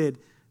devoted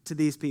to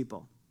these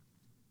people.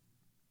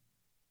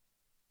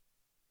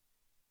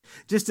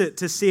 Just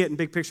to see it in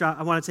big picture,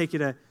 I want to take you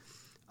to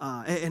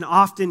an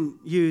often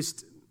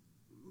used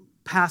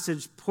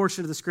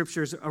portion of the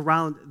scriptures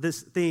around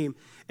this theme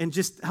and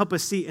just help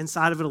us see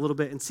inside of it a little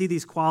bit and see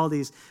these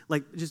qualities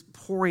like just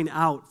pouring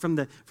out from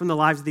the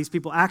lives of these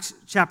people. Acts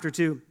chapter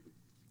 2,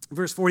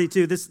 verse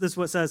 42, this is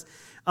what it says.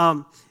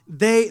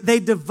 They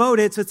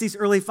devoted, so it's these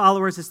early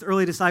followers, it's the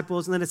early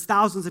disciples, and then it's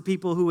thousands of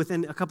people who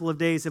within a couple of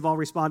days have all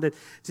responded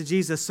to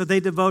Jesus. So they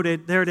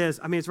devoted, there it is.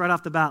 I mean, it's right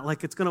off the bat,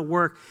 like it's going to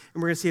work,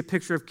 and we're going to see a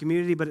picture of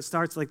community, but it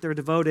starts like they're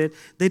devoted.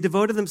 They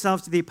devoted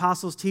themselves to the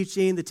apostles'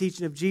 teaching, the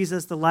teaching of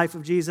Jesus, the life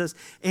of Jesus,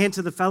 and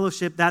to the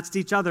fellowship. That's to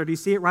each other. Do you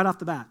see it right off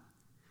the bat?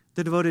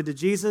 They're devoted to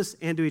Jesus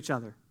and to each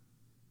other.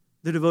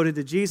 They're devoted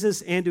to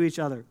Jesus and to each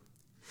other.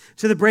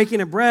 To the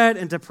breaking of bread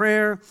and to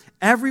prayer,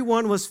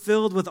 everyone was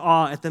filled with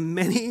awe at the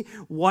many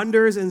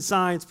wonders and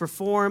signs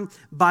performed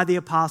by the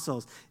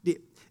apostles. Do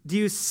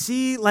you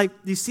see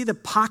the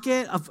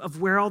pocket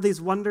of where all these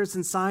wonders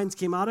and signs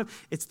came out of?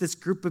 It's this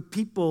group of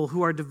people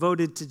who are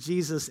devoted to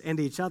Jesus and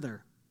each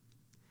other.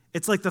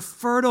 It's like the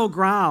fertile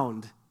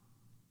ground.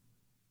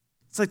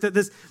 It's like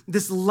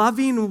this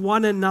loving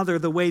one another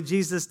the way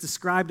Jesus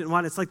described it.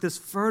 It's like this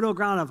fertile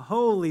ground of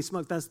holy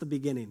smoke. That's the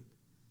beginning.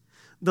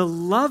 The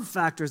love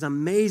factor is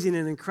amazing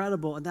and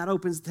incredible, and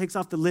that takes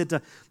off the lid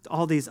to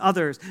all these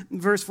others.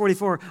 Verse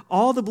 44,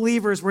 all the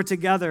believers were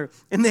together,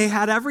 and they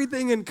had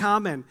everything in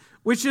common,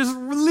 which is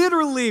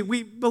literally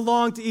we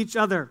belong to each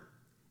other.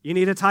 You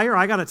need a tire?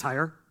 I got a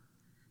tire.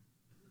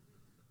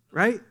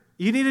 Right?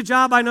 You need a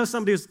job? I know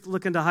somebody who's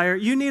looking to hire.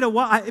 You need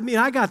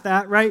I got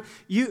that, right?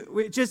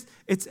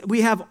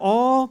 We have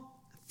all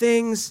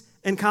things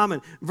in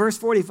common. Verse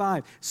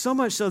 45, so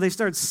much so they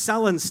started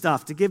selling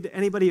stuff to give to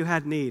anybody who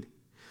had need.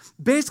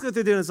 Basically what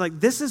they're doing is like,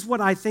 this is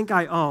what I think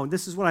I own.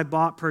 This is what I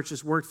bought,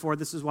 purchased, worked for.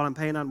 This is what I'm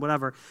paying on,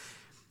 whatever.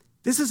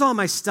 This is all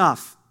my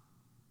stuff.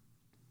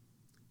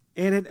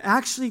 And it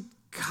actually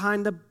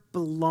kind of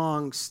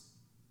belongs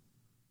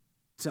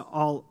to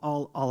all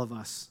of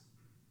us.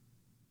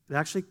 It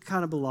actually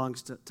kind of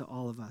belongs to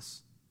all of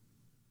us.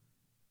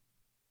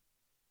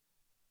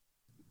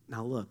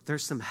 Now look,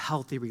 there's some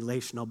healthy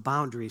relational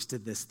boundaries to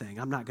this thing.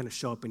 I'm not going to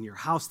show up in your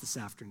house this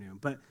afternoon,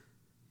 but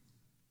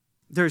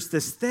there's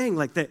this thing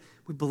like that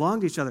we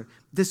belong to each other.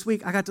 This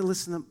week, I got to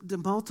listen to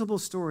multiple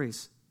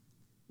stories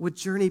with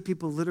Journey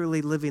people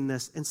literally living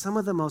this in some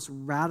of the most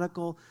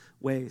radical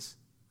ways.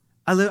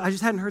 I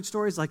just hadn't heard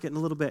stories like it in a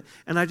little bit,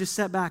 and I just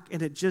sat back,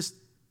 and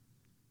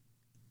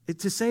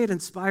to say it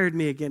inspired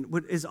me again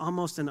is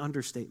almost an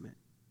understatement.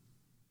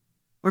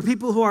 Or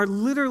people who are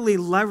literally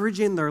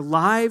leveraging their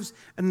lives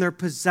and their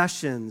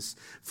possessions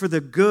for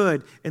the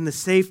good and the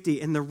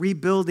safety and the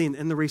rebuilding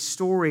and the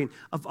restoring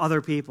of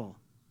other people.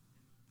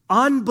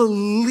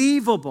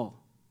 Unbelievable.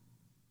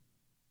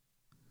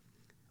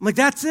 I'm like,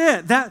 that's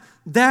it.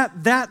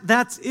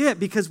 That's it,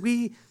 because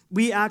we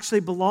actually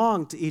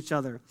belong to each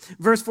other.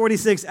 Verse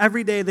 46,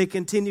 every day they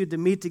continued to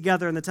meet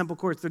together in the temple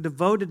courts. They're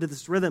devoted to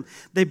this rhythm.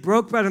 They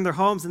broke bread in their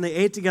homes and they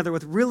ate together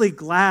with really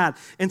glad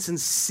and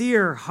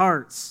sincere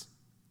hearts,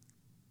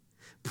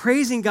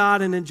 praising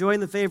God and enjoying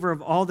the favor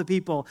of all the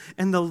people.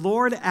 And the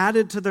Lord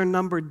added to their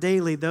number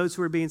daily those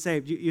who were being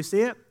saved. You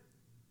see it?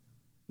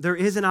 There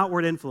is an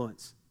outward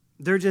influence.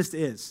 There just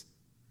is.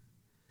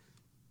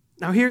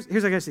 Now, here's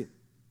what I got to see.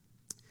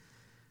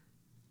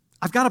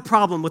 I've got a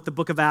problem with the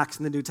book of Acts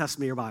in the New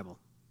Testament of your Bible.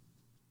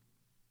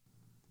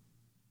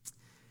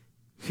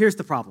 Here's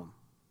the problem.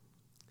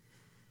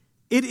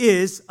 It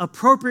is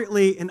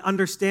appropriately and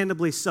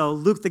understandably so.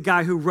 Luke, the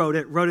guy who wrote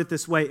it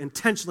this way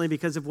intentionally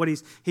because of what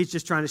he's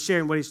just trying to share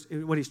and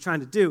what he's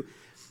trying to do.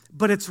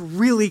 But it's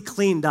really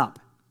cleaned up.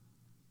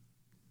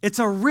 It's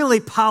a really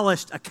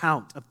polished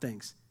account of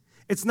things.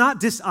 It's not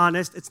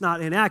dishonest. It's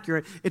not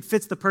inaccurate. It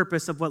fits the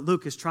purpose of what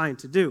Luke is trying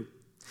to do.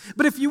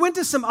 But if you went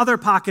to some other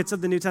pockets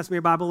of the New Testament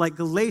of your Bible, like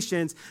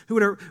Galatians,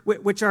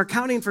 which are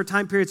accounting for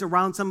time periods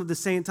around some of the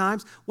same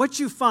times, what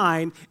you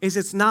find is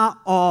it's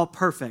not all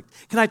perfect.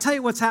 Can I tell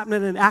you what's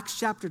happening in Acts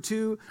chapter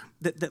 2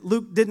 that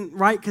Luke didn't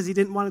write because he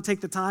didn't want to take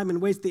the time and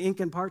waste the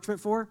ink and parchment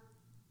for?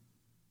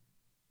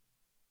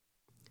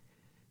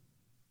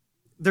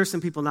 There's some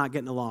people not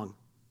getting along.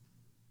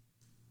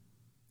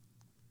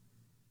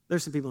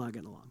 There's some people not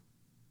getting along.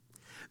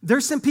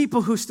 There's some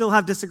people who still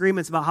have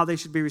disagreements about how they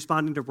should be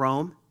responding to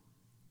Rome,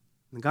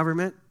 the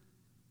government.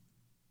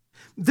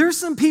 There's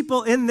some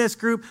people in this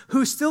group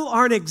who still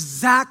aren't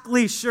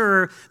exactly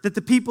sure that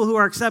the people who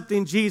are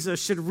accepting Jesus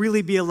should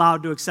really be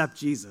allowed to accept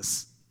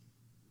Jesus.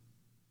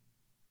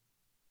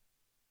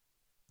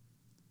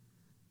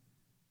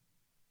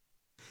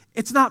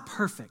 It's not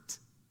perfect.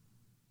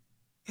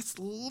 It's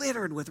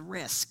littered with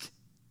risk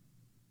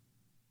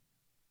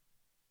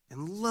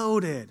and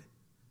loaded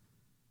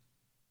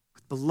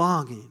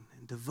belonging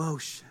and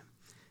devotion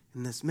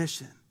in this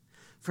mission.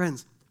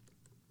 Friends,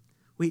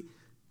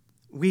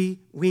 we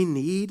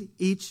need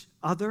each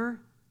other.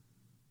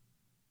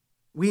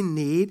 We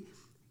need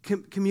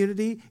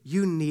community.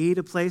 You need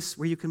a place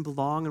where you can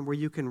belong and where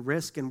you can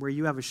risk and where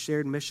you have a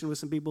shared mission with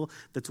some people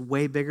that's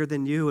way bigger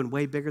than you and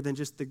way bigger than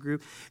just the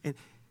group, and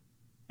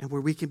where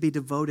we can be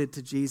devoted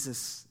to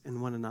Jesus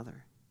and one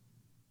another.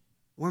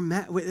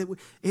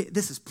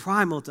 This is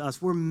primal to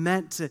us. We're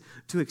meant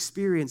to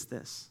experience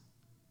this.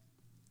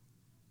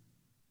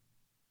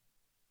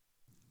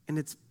 And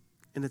it's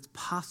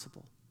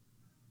possible.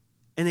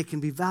 And it can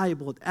be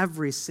valuable at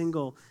every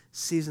single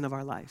season of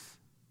our life.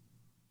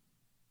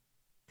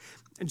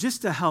 And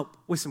just to help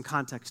with some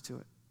context to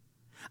it,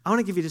 I want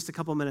to give you just a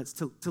couple minutes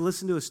to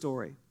listen to a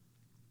story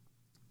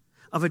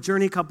of a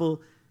journey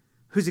couple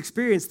who's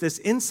experienced this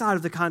inside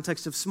of the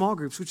context of small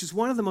groups, which is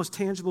one of the most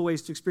tangible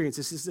ways to experience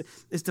this,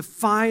 is to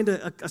find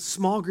a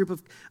small group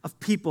of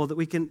people that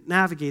we can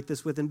navigate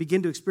this with and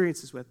begin to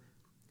experience this with.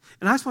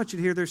 And I just want you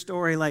to hear their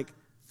story like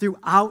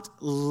throughout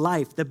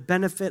life, the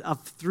benefit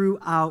of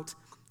throughout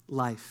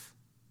life.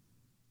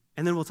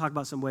 And then we'll talk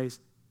about some ways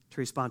to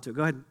respond to it.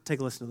 Go ahead and take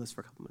a listen to this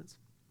for a couple minutes.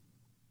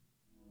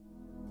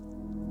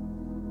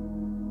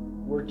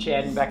 We're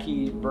Chad and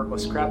Becky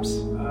Bertles Krebs.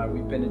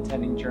 We've been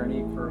attending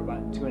Journey for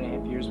about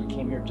 2.5 years. We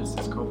came here just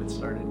as COVID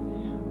started.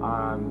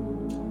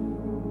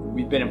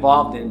 We've been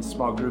involved in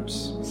small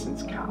groups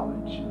since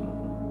college.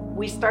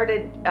 We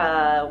started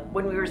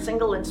when we were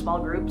single in small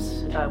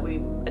groups.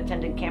 We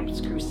attended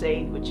Campus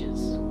Crusade, which is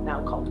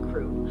now called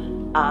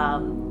Crew.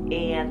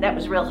 And that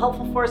was real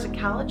helpful for us at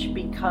college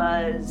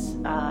because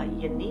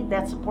you need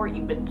that support.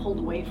 You've been pulled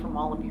away from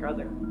all of your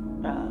other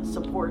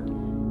support.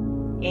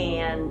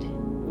 And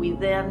we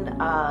then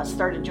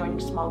started joining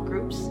small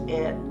groups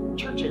at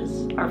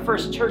churches. Our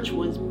first church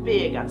was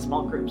big on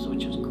small groups,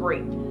 which was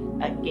great.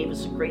 It gave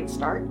us a great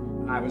start.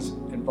 I was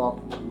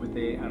involved with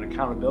an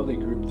accountability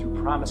group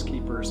through Promise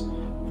Keepers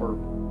for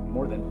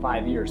more than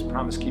 5 years.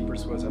 Promise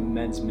Keepers was a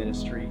men's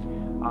ministry.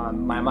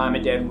 My mom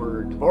and dad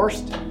were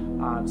divorced,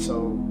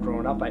 so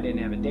growing up I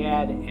didn't have a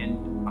dad,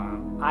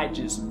 and I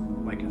just,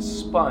 like a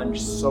sponge,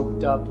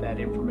 soaked up that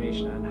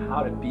information on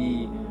how to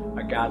be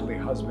a godly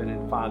husband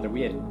and father.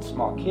 We had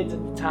small kids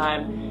at the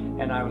time,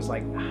 and I was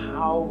like,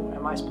 how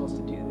am I supposed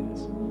to do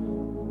this?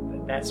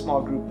 That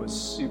small group was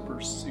super,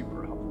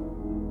 super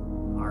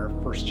helpful. Our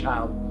first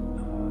child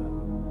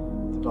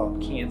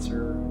developed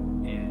cancer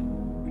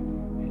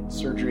and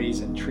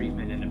surgeries and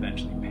treatment and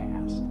eventually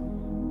passed.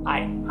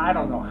 I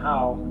don't know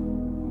how,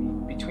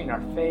 between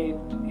our faith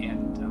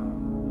and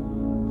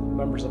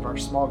members of our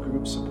small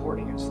group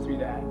supporting us through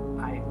that,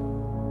 I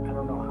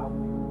don't know how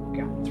we've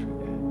gotten through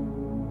that.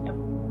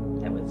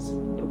 That was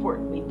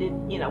important.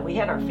 We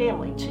had our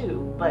family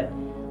too, but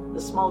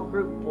the small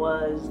group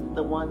was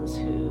the ones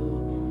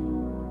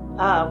who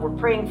were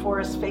praying for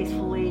us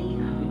faithfully,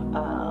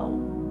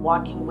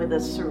 walking with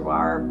us through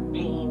our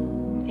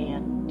pain,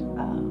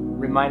 and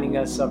reminding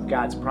us of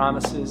God's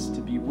promises to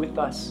be with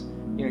us.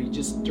 You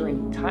just,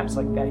 during times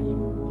like that,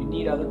 you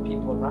need other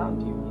people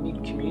around you. You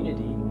need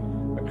community,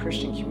 a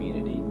Christian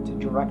community, to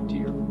direct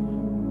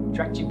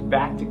you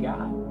back to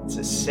God. It's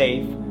a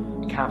safe,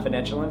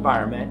 confidential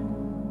environment,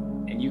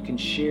 and you can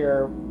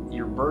share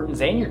your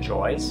burdens and your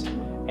joys,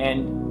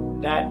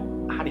 and that,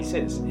 how do you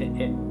say this?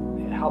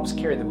 It helps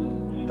carry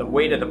the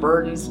weight of the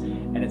burdens,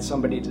 and it's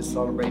somebody to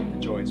celebrate the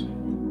joys with.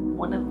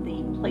 One of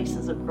the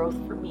places of growth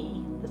for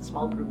me that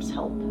small groups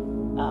help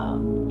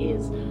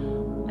is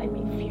I'm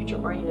a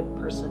future-oriented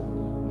person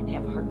and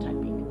have a hard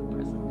time being in the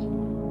present.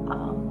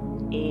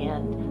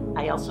 And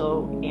I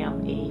also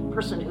am a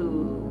person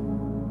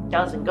who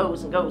does and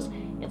goes,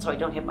 and so I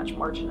don't have much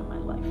margin in my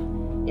life.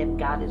 And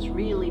God has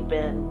really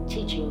been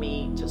teaching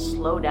me to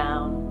slow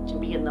down, to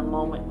be in the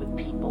moment with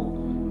people,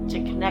 to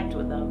connect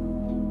with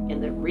them,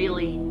 and that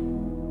really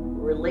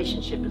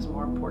relationship is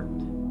more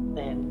important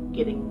than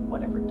getting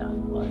whatever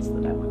done was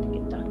that I want to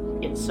get done.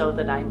 And so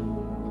that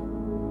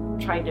I'm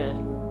trying to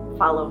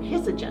follow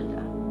His agenda,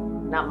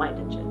 not my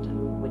agenda,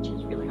 which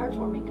is really hard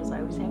for me because I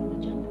always have an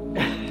agenda.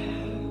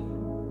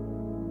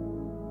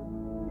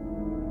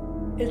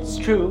 It's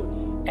true.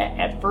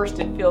 At first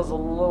it feels a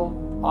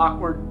little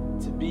awkward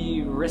to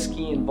be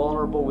risky and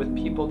vulnerable with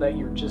people that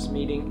you're just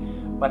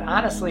meeting. But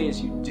honestly,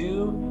 as you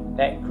do,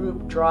 that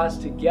group draws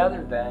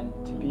together then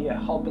to be a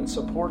help and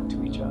support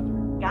to each other.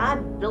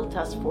 God built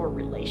us for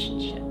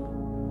relationship.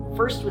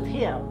 First with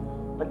Him,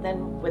 but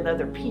then with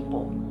other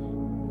people.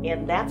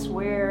 And that's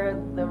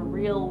where the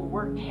real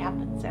work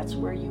happens. That's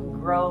where you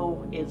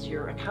grow, as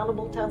you're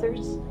accountable to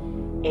others,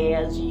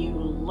 as you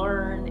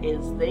learn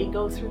as they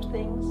go through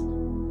things.